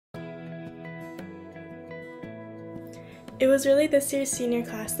It was really this year's senior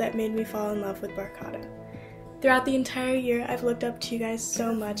class that made me fall in love with Barcata. Throughout the entire year, I've looked up to you guys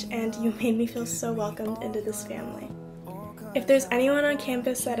so much, and you made me feel so welcomed into this family. If there's anyone on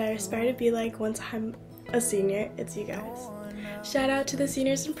campus that I aspire to be like once I'm a senior, it's you guys. Shout out to the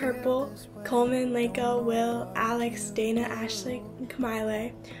seniors in purple, Coleman, Lako, Will, Alex, Dana, Ashley, and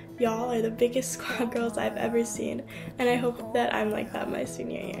Kamile. Y'all are the biggest squad girls I've ever seen, and I hope that I'm like that my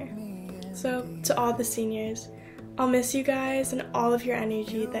senior year. So, to all the seniors, I'll miss you guys and all of your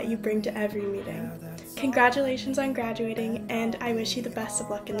energy that you bring to every meeting. Congratulations on graduating, and I wish you the best of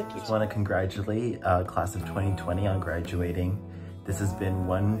luck in the future. I want to congratulate class of 2020 on graduating. This has been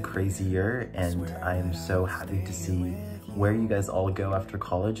one crazy year, and I am so happy to see where you guys all go after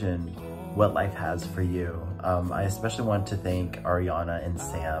college and what life has for you. I especially want to thank Ariana and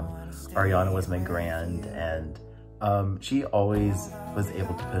Sam. Ariana was my grand, and she always was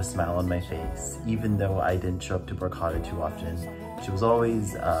able to put a smile on my face, even though I didn't show up to Barcata too often. She was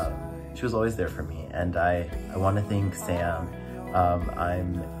always there for me, and I want to thank Sam.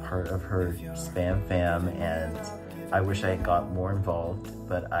 I'm part of her spam fam, and I wish I got more involved,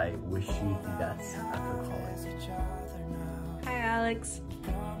 but I wish you the best after college. Hi Alex.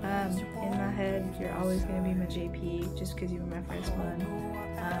 In my head, you're always gonna be my JP just because you were my first one.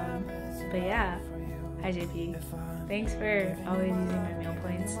 But yeah, hi JP. Thanks for always using my meal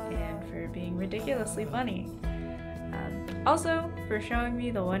points and for being ridiculously funny. Also, for showing me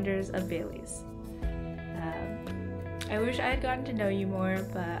the wonders of Bailey's. I wish I had gotten to know you more,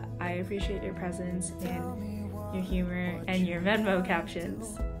 but I appreciate your presence and your humor and your Venmo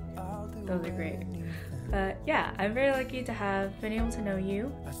captions. Those are great. But yeah, I'm very lucky to have been able to know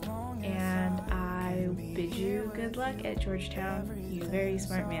you, and I bid you good luck at Georgetown, you very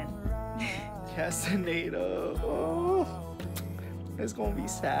smart man. Yes, Anita. Oh, it's gonna be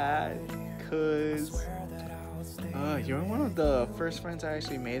sad, cause you're one of the first friends I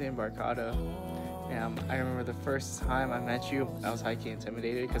actually made in Barcata. I remember the first time I met you, I was highly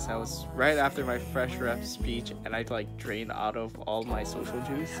intimidated because I was right after my fresh rep speech, and I like drained out of all my social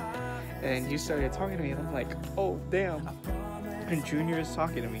juice. And you started talking to me, and I'm like, oh damn! And Junior is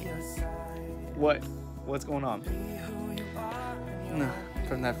talking to me. What's going on?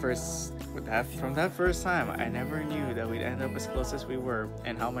 From that first time, I never knew that we'd end up as close as we were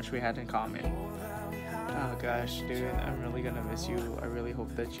and how much we had in common. Oh gosh, dude, I'm really gonna miss you. I really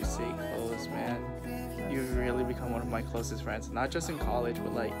hope that you stay close, man. You've really become one of my closest friends, not just in college,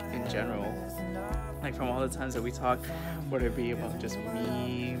 but like in general. Like from all the times that we talk, whether it be about just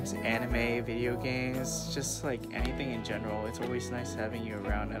memes, anime, video games, just like anything in general, it's always nice having you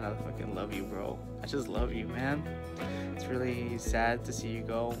around, and I fucking love you, bro. I just love you, man. It's really sad to see you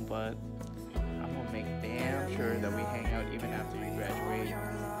go, but I'm gonna make damn sure that we hang out even after you graduate.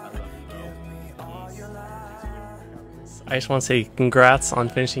 I love you, bro. Peace. I just want to say congrats on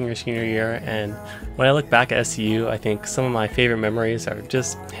finishing your senior year, and when I look back at SCU, I think some of my favorite memories are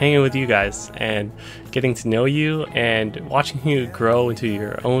just hanging with you guys and getting to know you and watching you grow into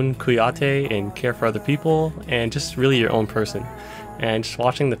your own kuyate and care for other people and just really your own person, and just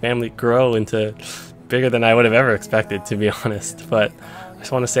watching the family grow into bigger than I would have ever expected, to be honest. But I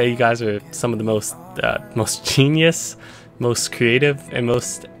just want to say you guys are some of the most genius, most creative, and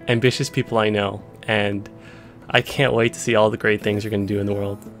most ambitious people I know, and I can't wait to see all the great things you're going to do in the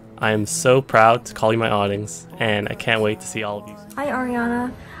world. I am so proud to call you my Oddings, and I can't wait to see all of you. Hi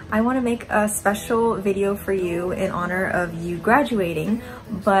Ariana, I want to make a special video for you in honor of you graduating,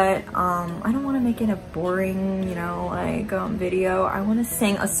 but I don't want to make it a boring, video. I want to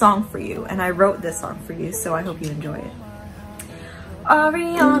sing a song for you, and I wrote this song for you, so I hope you enjoy it.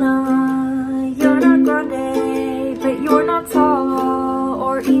 Ariana, you're not grande, but you're not tall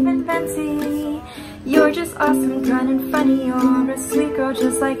or even fancy. You're just awesome, kind and funny. You're a sweet girl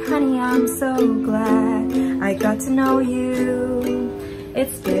just like honey. I'm so glad I got to know you.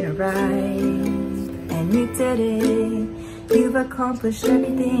 It's been a ride, and you did it. You've accomplished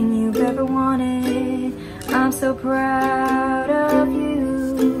everything you've ever wanted. I'm so proud of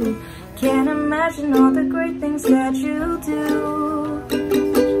you. Can't imagine all the great things that you do.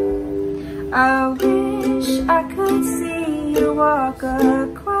 I wish I could see you walk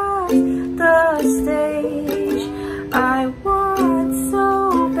across the stage. I want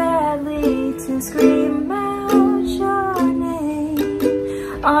so badly to scream out your name.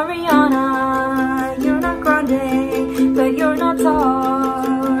 Ariana, you're not grande, but you're not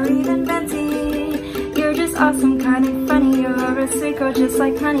tall or even fancy. You're just awesome, kind and funny. You're a sweet girl just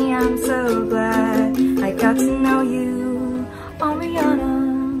like honey. I'm so glad I got to know you. Ariana,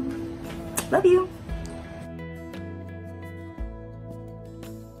 love you.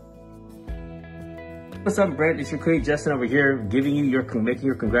 What's up, Brent? It's your colleague Justin over here, giving you making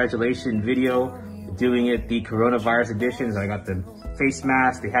your congratulations video, doing it the coronavirus editions. I got the face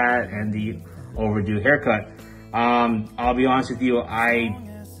mask, the hat, and the overdue haircut. I'll be honest with you,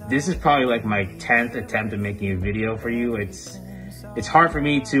 this is probably like my 10th attempt at making a video for you. It's hard for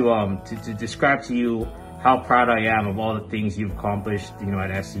me to describe to you how proud I am of all the things you've accomplished, you know, at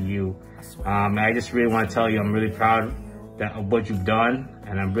SCU. I just really want to tell you I'm really proud of what you've done,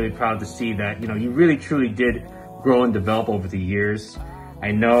 and I'm really proud to see that, you know, you really truly did grow and develop over the years.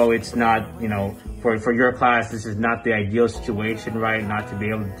 I know it's not, you know, for your class, this is not the ideal situation, right? Not to be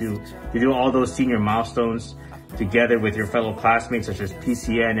able to do all those senior milestones together with your fellow classmates, such as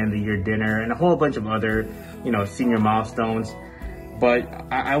PCN, end of the year dinner, and a whole bunch of other, you know, senior milestones.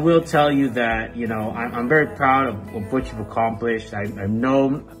 But I will tell you that, you know, I'm very proud of what you've accomplished. I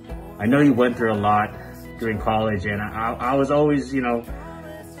know you went through a lot during college, and I was always, you know,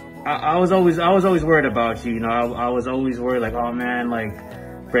 I was always worried about you. You know, I was always worried, like, oh man,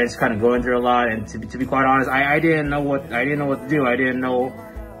 like Brent's kind of going through a lot. And to be quite honest, I didn't know what to do. I didn't know,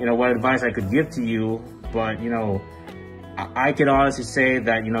 you know, what advice I could give to you. But, you know, I can honestly say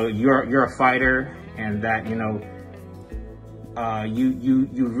that, you know, you're a fighter, and that, you know,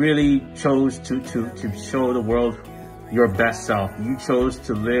 you really chose to show the world your best self. You chose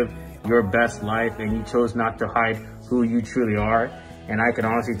to live your best life, and you chose not to hide who you truly are. And I can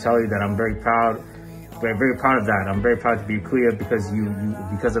honestly tell you that I'm very proud of that. I'm very proud to be Kuya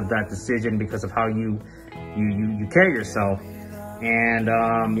because of that decision, because of how you carry yourself. And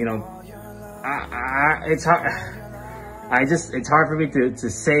you know, it's hard. It's hard for me to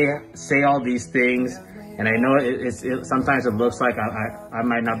say all these things. And I know sometimes it looks like I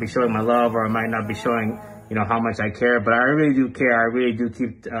might not be showing my love, or I might not be showing, you know, how much I care, but I really do care. I really do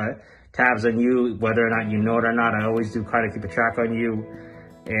keep tabs on you, whether or not you know it or not. I always do kind of keep a track on you.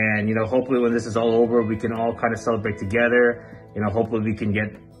 And, you know, hopefully when this is all over, we can all kind of celebrate together. You know, hopefully we can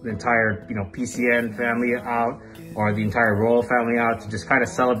get the entire, you know, PCN family out, or the entire Royal family out, to just kind of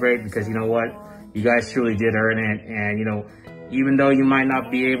celebrate, because you know what? You guys truly did earn it. And, you know, even though you might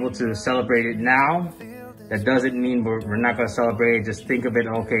not be able to celebrate it now, that doesn't mean we're not going to celebrate it. Just think of it,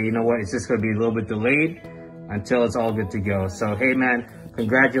 okay, you know what? It's just going to be a little bit delayed until it's all good to go. So, hey, man,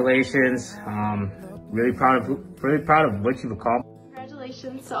 congratulations. Really proud of what you've accomplished.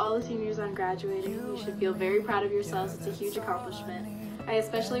 Congratulations to all the seniors on graduating. You should feel very proud of yourselves. It's a huge accomplishment. I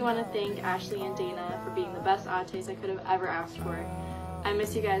especially want to thank Ashley and Dana for being the best ATEs I could have ever asked for. I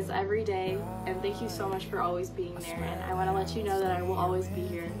miss you guys every day, and thank you so much for always being there. And I want to let you know that I will always be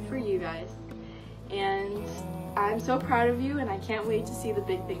here for you guys. And I'm so proud of you, and I can't wait to see the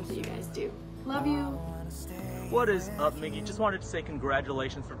big things that you guys do. Love you. What is up, Miggy? Just wanted to say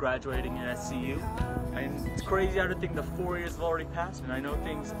congratulations for graduating at SCU. And it's crazy how to think the 4 years have already passed, and I know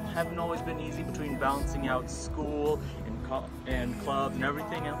things haven't always been easy between balancing out school and clubs and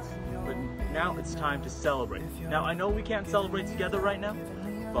everything else. But now it's time to celebrate. Now, I know we can't celebrate together right now,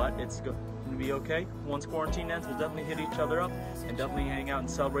 but it's going to be okay. Once quarantine ends, we'll definitely hit each other up and definitely hang out and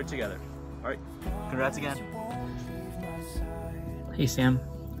celebrate together. Alright, congrats again. Hey Sam,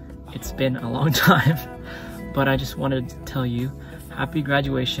 it's been a long time, but I just wanted to tell you happy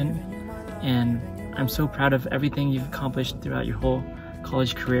graduation, and I'm so proud of everything you've accomplished throughout your whole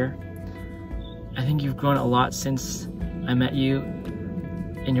college career. I think you've grown a lot since I met you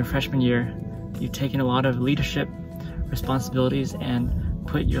in your freshman year. You've taken a lot of leadership responsibilities and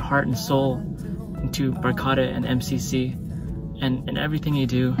put your heart and soul into Barkada and MCC, and in everything you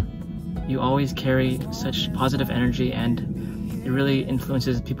do, you always carry such positive energy, and it really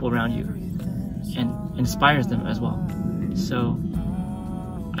influences people around you and inspires them as well. So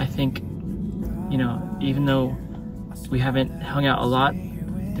I think, you know, even though we haven't hung out a lot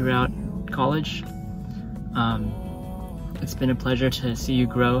throughout college, it's been a pleasure to see you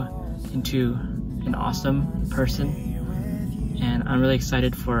grow into an awesome person, and I'm really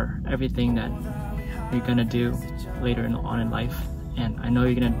excited for everything that you're gonna do later on in life, and I know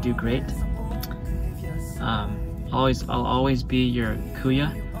you're gonna do great. I'll always be your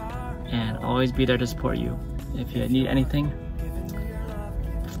Kuya, and I'll always be there to support you. If you need anything,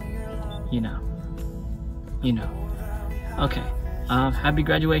 you know. Okay, happy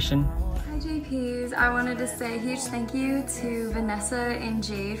graduation. Hi JPs, I wanted to say a huge thank you to Vanessa and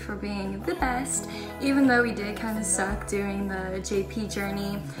Jade for being the best. Even though we did kind of suck during the JP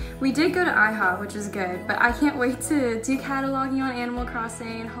journey, we did go to IHOP, which was good, but I can't wait to do cataloging on Animal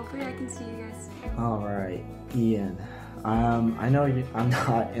Crossing. Hopefully I can see you guys soon. Alright, Ian, I know I'm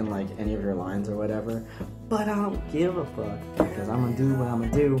not in like any of your lines or whatever, but I don't give a fuck, because I'm gonna do what I'm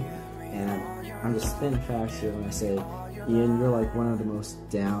gonna do, and I'm just spitting facts here when I say, Ian, you're like one of the most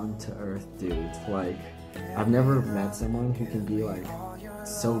down-to-earth dudes. Like, I've never met someone who can be like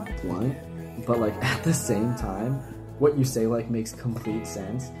so blunt, but like at the same time, what you say like makes complete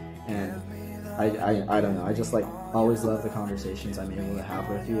sense. And I don't know, I just like always love the conversations I'm able to have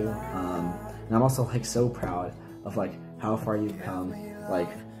with you. And I'm also like so proud of like how far you've come. Like,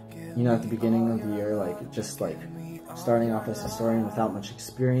 you know, at the beginning of the year, like just like starting off as a historian without much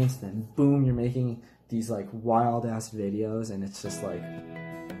experience, then boom, you're making these like wild ass videos, and it's just like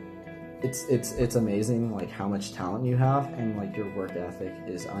it's amazing like how much talent you have, and like your work ethic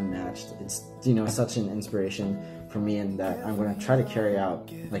is unmatched. It's, you know, such an inspiration for me, and that I'm going to try to carry out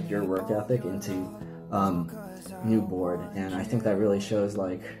like your work ethic into new board. And I think that really shows,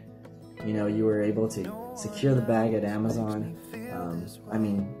 like, you know, you were able to secure the bag at Amazon. I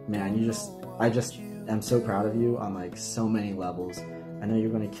mean, man, I just am so proud of you on like so many levels. I know you're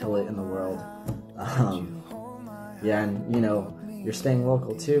going to kill it in the world. Yeah, and you know, you're staying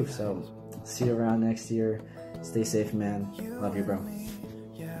local too, so see you around next year. Stay safe, man. Love you, bro.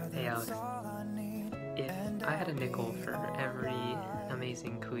 Hey Alex, if I had a nickel for every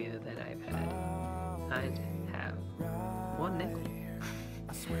amazing kuya that I've had, I'd have one nickel.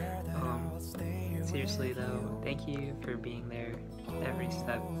 Seriously though, thank you for being there every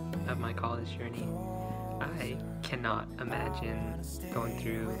step of my college journey. I cannot imagine going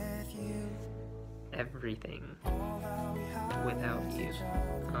through everything without you.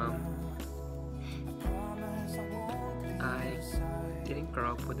 I didn't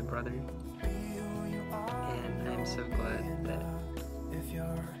grow up with a brother, and I'm so glad that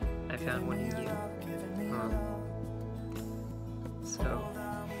I found one in you. So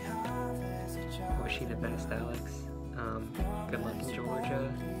I wish you the best, Alex. Good luck in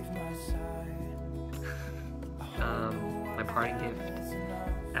Georgia. My parting gift,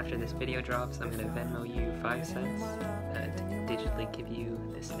 after this video drops, I'm gonna Venmo you 5 cents and digitally give you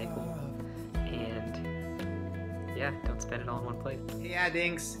this nickel. And yeah, don't spend it all in one place. Hey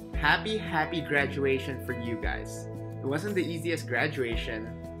Addings, happy graduation for you guys. It wasn't the easiest graduation,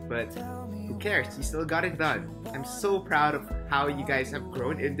 but who cares? You still got it done. I'm so proud of how you guys have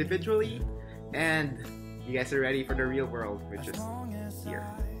grown individually, and you guys are ready for the real world, which is here.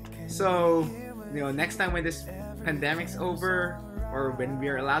 So, you know, next time when this pandemic's over, or when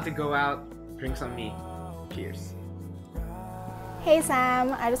we're allowed to go out, drinks on me. Cheers. Hey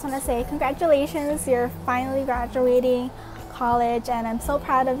Sam, I just want to say congratulations, you're finally graduating college and I'm so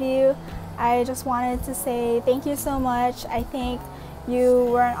proud of you. I just wanted to say thank you so much. I think you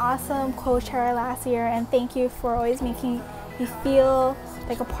were an awesome co-chair last year, and thank you for always making me feel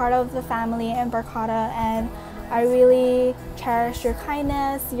like a part of the family in Barkada, and I really cherish your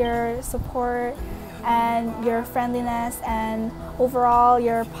kindness, your support, and your friendliness, and overall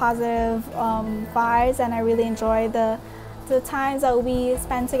your positive vibes, and I really enjoy the times that we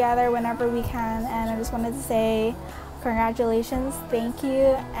spend together whenever we can. And I just wanted to say congratulations, thank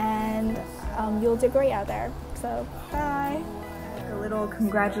you, and you'll do great out there. So bye. A little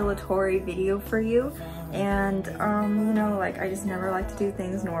congratulatory video for you, and you know, like, I just never like to do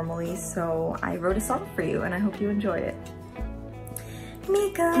things normally, so I wrote a song for you and I hope you enjoy it.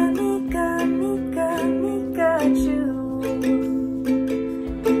 Mika, Mika, Mika, Mika-chu.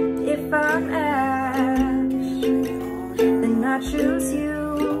 If I'm Ash, then I choose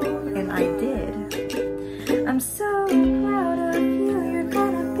you, and I did. I'm so proud of you, you're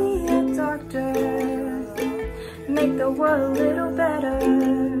gonna be a doctor, make the world a little better.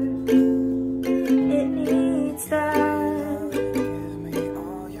 It needs that.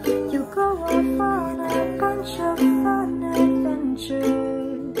 You go off on a bunch of fun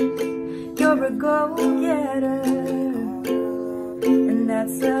adventures. You're a go-getter, and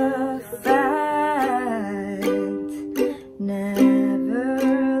that's a fact. Never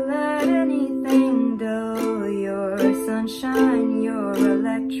let anything dull your sunshine, your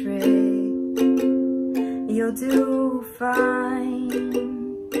electric. You'll do fine,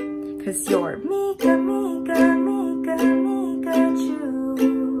 'cause you're Mika, Mika, Mika, Mika-chu.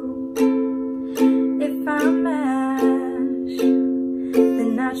 If I'm Ash,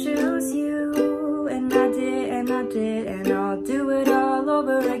 then I choose you, and I did, and I'll do it all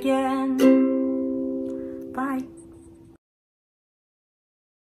over again.